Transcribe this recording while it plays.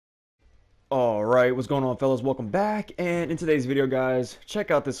Alright, what's going on, fellas? Welcome back, and in today's video, guys, check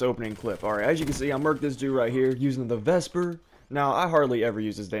out this opening clip. Alright, as you can see, I murked this dude right here using the Vesper. Now, I hardly ever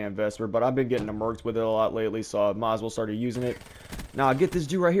use this damn Vesper, but I've been getting murked with it a lot lately, so I might as well start using it. Now, I get this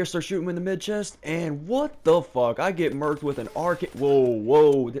dude right here, start shooting him in the mid-chest, and what the fuck? I get murked with an arcade.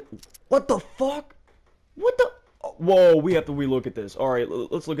 Whoa. What the fuck? What the? Whoa, we have to relook at this. Alright,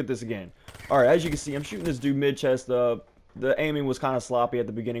 let's look at this again. Alright, as you can see, I'm shooting this dude mid-chest. The aiming was kind of sloppy at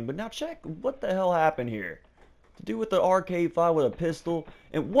the beginning, but now check what the hell happened here. To do with the arcade fire with a pistol,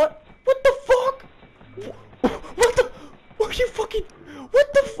 and what the fuck? What the? Are you fucking?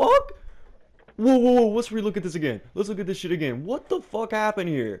 What the fuck? Whoa, let's relook at this again. Let's look at this shit again. What the fuck happened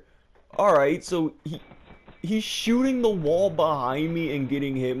here? Alright, so he's shooting the wall behind me and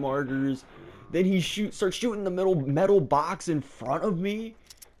getting hit markers. Then he starts shooting the metal box in front of me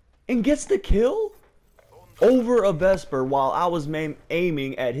and gets the kill over a Vesper while I was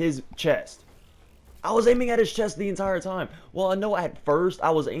aiming at his chest. I was aiming at his chest the entire time. Well, I know at first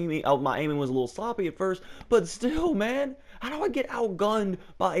I was aiming, my aiming was a little sloppy at first, but still, man, how do I get outgunned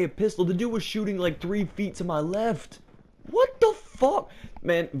by a pistol? The dude was shooting like 3 feet to my left. What the fuck?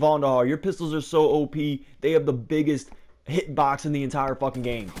 Man, Vondahar, your pistols are so OP. They have the biggest hitbox in the entire fucking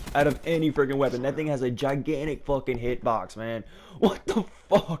game out of any freaking weapon. That thing has a gigantic fucking hitbox, man. What the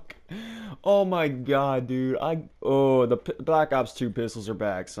fuck? Oh my god, dude. The Black Ops 2 pistols are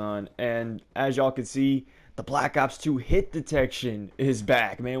back, son. And as y'all can see, the Black Ops 2 hit detection is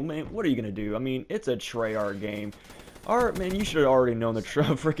back, man. What are you gonna do? I mean, it's a Treyarch game. Alright, man, you should have already known the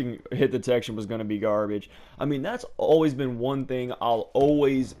freaking hit detection was gonna be garbage. I mean, that's always been one thing I'll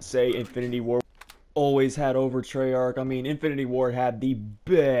always say Infinity Ward always had over Treyarch. I mean, Infinity Ward had the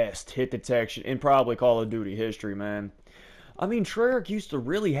best hit detection in probably Call of Duty history, man. I mean, Treyarch used to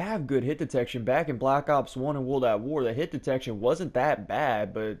really have good hit detection back in Black Ops 1 and World at War. The hit detection wasn't that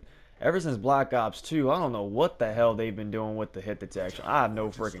bad, but ever since Black Ops 2, I don't know what the hell they've been doing with the hit detection. I have no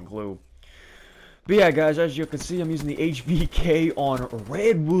freaking clue. But yeah, guys, as you can see, I'm using the HVK on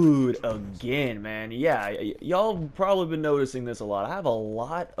Redwood again, man. Yeah, y'all probably been noticing this a lot. I have a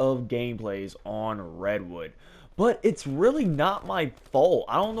lot of gameplays on Redwood, but it's really not my fault.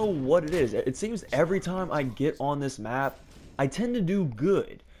 I don't know what it is. It seems every time I get on this map, I tend to do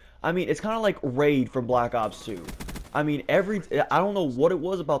good. I mean, it's kind of like Raid from Black Ops 2. I mean, I don't know what it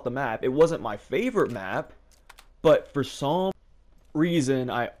was about the map. It wasn't my favorite map, but for some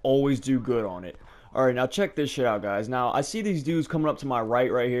reason, I always do good on it. Alright, now check this shit out, guys. Now, I see these dudes coming up to my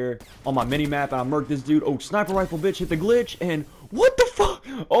right here on my mini-map, and I murk this dude. Oh, sniper rifle, bitch, hit the glitch, and what the fuck?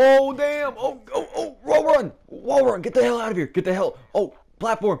 Oh, damn. Oh, wall run. Get the hell out of here. Get the hell. Oh,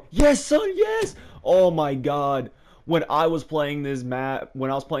 platform. Yes, son, yes. Oh, my God. When I was playing this match,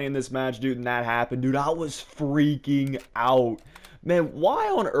 dude, and that happened, dude, I was freaking out. Man, why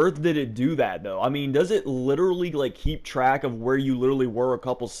on earth did it do that, though? I mean, does it literally, like, keep track of where you literally were a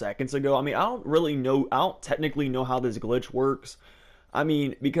couple seconds ago? I mean, I don't technically know how this glitch works. I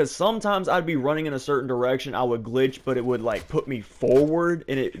mean, because sometimes I'd be running in a certain direction, I would glitch, but it would, like, put me forward,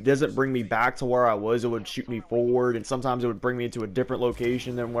 and it doesn't bring me back to where I was. It would shoot me forward, and sometimes it would bring me into a different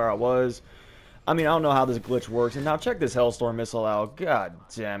location than where I was. I mean, I don't know how this glitch works. And now check this Hellstorm missile out. God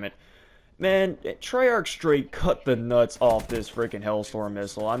damn it. Man, Treyarch straight cut the nuts off this freaking Hellstorm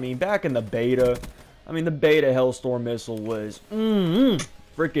missile. I mean, back in the beta, the beta Hellstorm missile was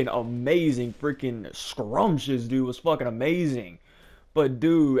freaking amazing. Freaking scrumptious, dude. It was fucking amazing. But,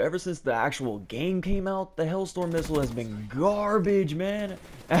 dude, ever since the actual game came out, the Hellstorm missile has been garbage, man.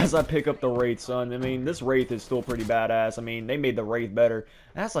 As I pick up the Wraith, son. I mean, this Wraith is still pretty badass. I mean, they made the Wraith better.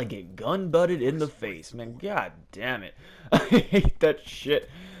 That's like get gun-butted in the face, man. God damn it. I hate that shit.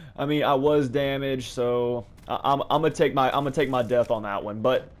 I mean, I was damaged, so I'm gonna take my death on that one.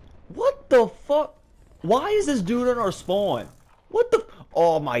 But what the fuck? Why is this dude in our spawn? What the?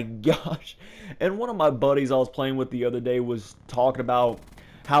 Oh my gosh! And one of my buddies I was playing with the other day was talking about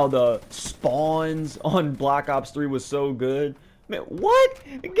how the spawns on Black Ops 3 was so good. Man, what?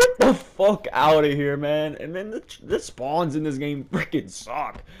 Get the fuck out of here, man. And then the spawns in this game freaking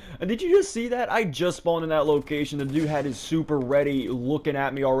suck. And did you just see that? I just spawned in that location. The dude had his super ready looking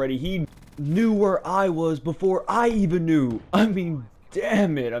at me already. He knew where I was before I even knew. I mean,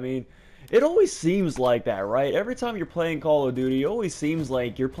 damn it. I mean, it always seems like that, right? Every time you're playing Call of Duty, it always seems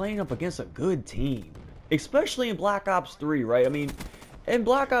like you're playing up against a good team. Especially in Black Ops 3, right? I mean, in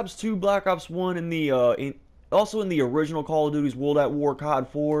Black Ops 2, Black Ops 1, and also in the original Call of Duty's World at War COD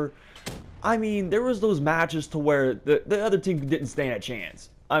 4, I mean, there was those matches to where the other team didn't stand a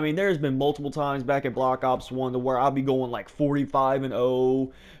chance. I mean, there's been multiple times back at Black Ops 1 to where I'll be going like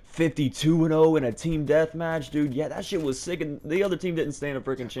 45-0, 52-0 in a team deathmatch, dude. Yeah, that shit was sick, and the other team didn't stand a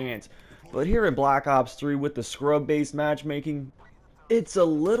freaking chance. But here in Black Ops 3 with the scrub-based matchmaking, it's a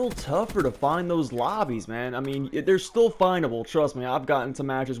little tougher to find those lobbies, man. I mean, they're still findable. Trust me, I've gotten to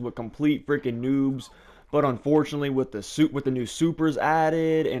matches with complete freaking noobs, but unfortunately, with the new supers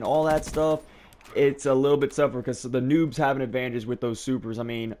added and all that stuff, it's a little bit tougher because the noobs have an advantage with those supers. I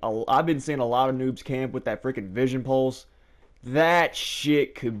mean, I've been seeing a lot of noobs camp with that freaking vision pulse. That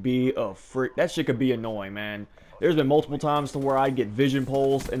shit could be that shit could be annoying, man. There's been multiple times to where I'd get vision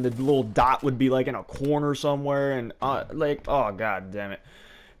pulse and the little dot would be like in a corner somewhere, and like, oh god damn it.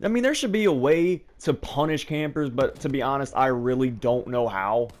 I mean, there should be a way to punish campers, but to be honest, I really don't know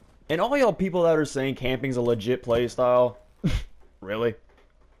how. And all y'all people that are saying camping's a legit play style, really?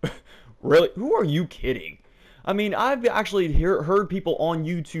 Really? Who are you kidding? I mean, I've actually heard people on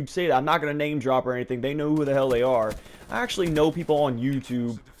YouTube say that. I'm not going to name drop or anything. They know who the hell they are. I actually know people on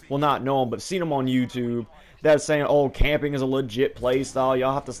YouTube, well, not know them, but seen them on YouTube, that's saying, oh, camping is a legit play style.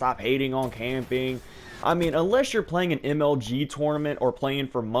 Y'all have to stop hating on camping. I mean, unless you're playing an MLG tournament or playing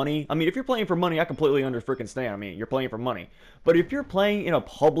for money. I mean, if you're playing for money, I completely understand. I mean, you're playing for money. But if you're playing in a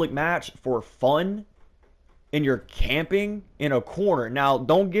public match for fun, and you're camping in a corner. Now,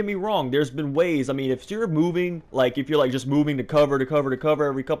 don't get me wrong. There's been ways. I mean, if you're moving, like if you're like just moving to cover to cover to cover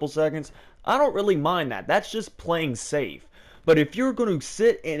every couple seconds, I don't really mind that. That's just playing safe. But if you're going to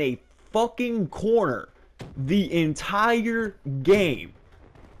sit in a fucking corner the entire game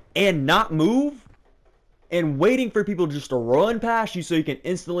and not move and waiting for people just to run past you so you can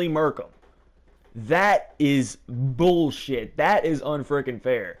instantly murk them, that is bullshit. That is unfreaking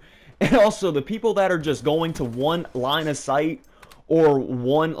fair. And also, the people that are just going to one line of sight, or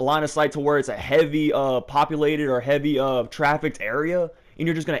one line of sight to where it's a heavy populated or heavy trafficked area, and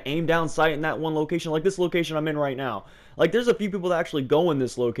you're just going to aim down sight in that one location, like this location I'm in right now. Like, there's a few people that actually go in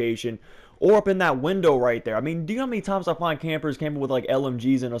this location, or up in that window right there. I mean, do you know how many times I find campers camping with, like,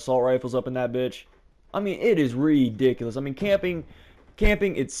 LMGs and assault rifles up in that bitch? I mean, it is ridiculous. I mean, camping,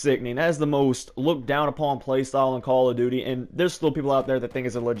 it's sickening. That is the most looked down upon play style in Call of Duty, and there's still people out there that think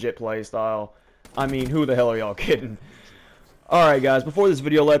it's a legit play style. I mean, who the hell are y'all kidding? Alright guys, before this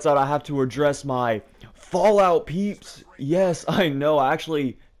video lets out, I have to address my Fallout peeps. Yes, I know,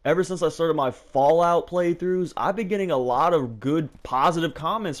 actually, ever since I started my Fallout playthroughs, I've been getting a lot of good, positive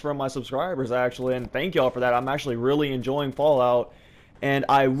comments from my subscribers, actually, and thank y'all for that. I'm actually really enjoying Fallout. And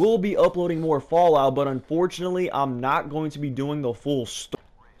I will be uploading more Fallout, but unfortunately, I'm not going to be doing the full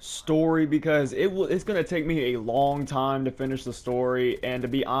story because it's going to take me a long time to finish the story. And to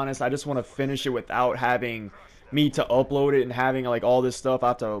be honest, I just want to finish it without having me to upload it and having like all this stuff. I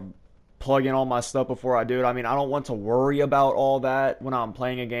have to plug in all my stuff before I do it. I mean, I don't want to worry about all that when I'm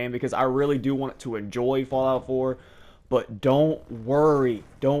playing a game because I really do want to enjoy Fallout 4. But don't worry.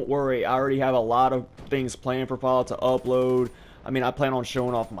 Don't worry. I already have a lot of things planned for Fallout to upload. I mean, I plan on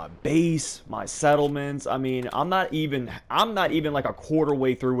showing off my base, my settlements. I mean, I'm not even like a quarter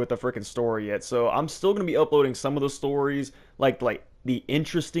way through with the freaking story yet. So I'm still going to be uploading some of the stories, like the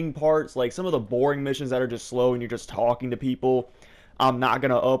interesting parts, like some of the boring missions that are just slow and you're just talking to people. I'm not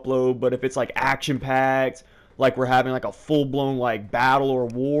going to upload, but if it's like action-packed, like we're having like a full-blown like battle or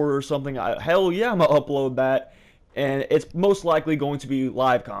war or something, hell yeah, I'm going to upload that. And it's most likely going to be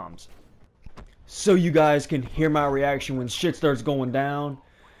live comms, so you guys can hear my reaction when shit starts going down.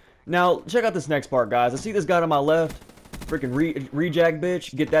 Now, check out this next part, guys. I see this guy to my left. Freaking reject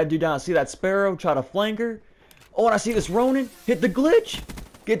bitch. Get that dude down. I see that Sparrow. Try to flank her. Oh, and I see this Ronin. Hit the glitch.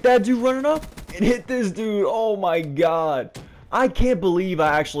 Get that dude running up. And hit this dude. Oh, my God. I can't believe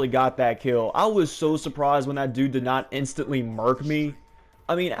I actually got that kill. I was so surprised when that dude did not instantly murk me.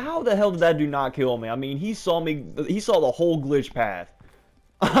 I mean, how the hell did that dude not kill me? I mean, he saw me. He saw the whole glitch path.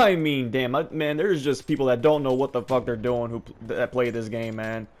 I mean, damn, man, there's just people that don't know what the fuck they're doing that play this game,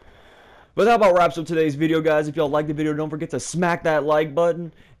 man. But that about wraps up today's video, guys. If y'all liked the video, don't forget to smack that like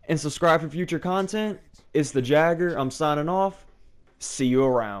button and subscribe for future content. It's the Jagger. I'm signing off. See you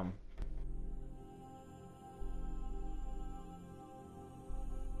around.